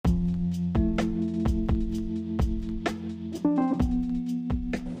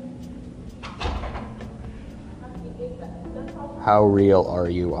How real are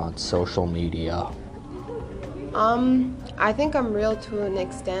you on social media? I think I'm real to an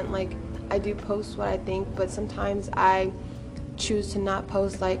extent. Like, I do post what I think, but sometimes I choose to not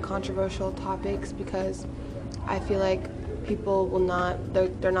post like controversial topics because I feel like people will not,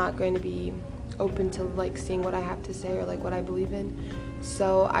 they're not going to be open to like seeing what I have to say or like what I believe in.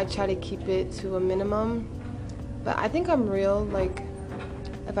 So I try to keep it to a minimum. But I think I'm real. Like,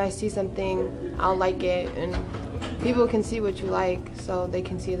 if I see something, I'll like it, and people can see what you like, so they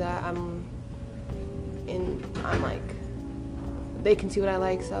can see that I'm like, they can see what I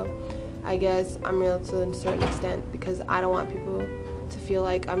like. So I guess I'm real to a certain extent because I don't want people to feel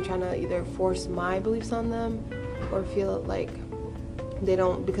like I'm trying to either force my beliefs on them or feel like they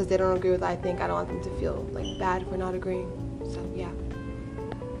don't, because they don't agree with what I think, I don't want them to feel like bad for not agreeing.